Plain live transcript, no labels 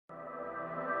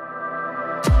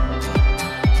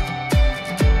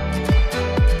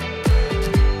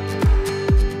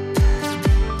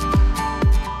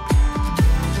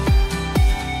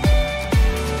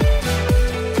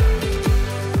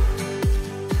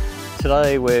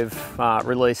Today we've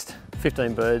released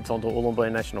 15 birds onto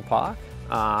Oolambeyan National Park.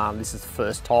 This is the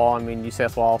first time in New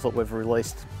South Wales that we've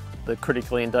released the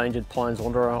critically endangered plains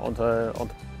wanderer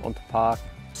onto park.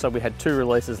 So we had 2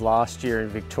 releases last year in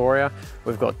Victoria.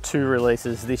 We've got 2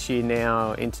 releases this year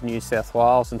now into New South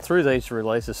Wales, and through these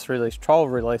trial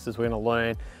releases, we're going to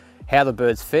learn how the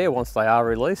birds fare once they are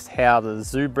released, how the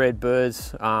zoo-bred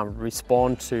birds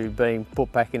respond to being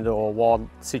put back into a wild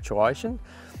situation,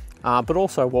 but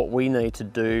also what we need to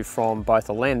do from both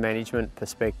a land management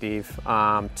perspective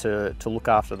to look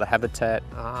after the habitat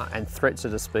and threats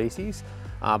of the species,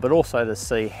 but also to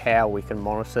see how we can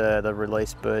monitor the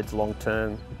released birds long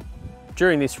term.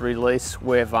 During this release,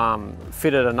 we've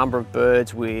fitted a number of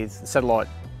birds with satellite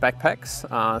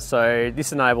backpacks, so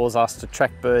this enables us to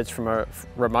track birds from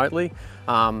remotely.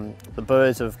 The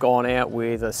birds have gone out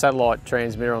with a satellite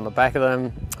transmitter on the back of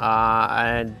them,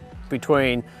 and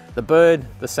between the bird,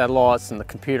 the satellites and the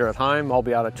computer at home, I'll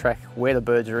be able to track where the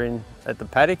birds are in at the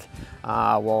paddock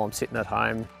while I'm sitting at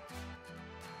home.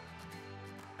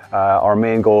 Our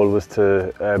main goal was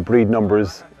to breed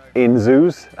numbers in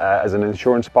zoos as an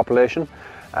insurance population,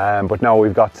 but now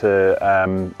we've got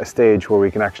to a stage where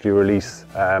we can actually release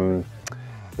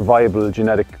viable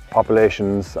genetic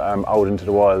populations out into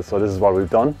the wild. So this is what we've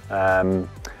done,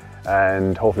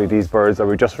 and hopefully these birds that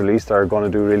we just released are going to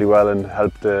do really well and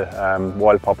help the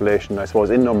wild population, I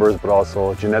suppose, in numbers but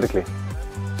also genetically.